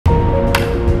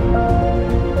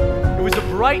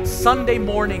bright Sunday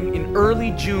morning in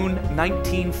early June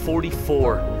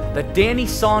 1944 that Danny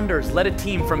Saunders led a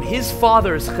team from his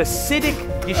father's Hasidic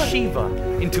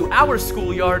yeshiva into our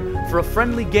schoolyard for a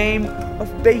friendly game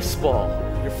of baseball.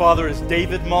 Your father is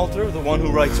David Malter, the one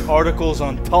who writes articles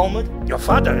on Talmud? Your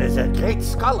father is a great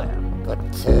scholar, but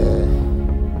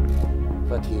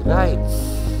he writes.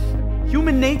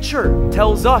 Human nature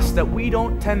tells us that we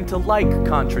don't tend to like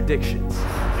contradictions.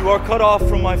 You are cut off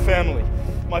from my family.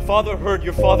 My father heard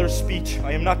your father's speech.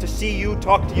 I am not to see you,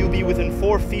 talk to you, be within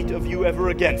 4 feet of you ever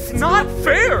again. It's not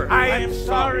fair! I am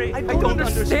sorry. I don't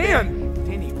understand.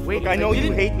 Danny, wait. Look, I know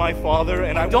you hate my father,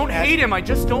 and I don't hate him, I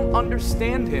just don't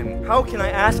understand him. How can I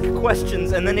ask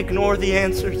questions and then ignore the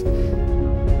answers?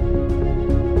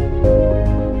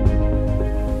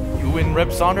 You and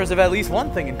Reb Saunders have at least one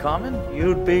thing in common.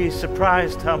 You'd be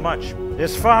surprised how much.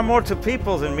 There's far more to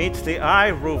people than meets the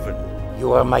eye, Reuven.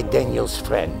 You are my Daniel's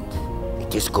friend.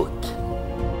 It is good.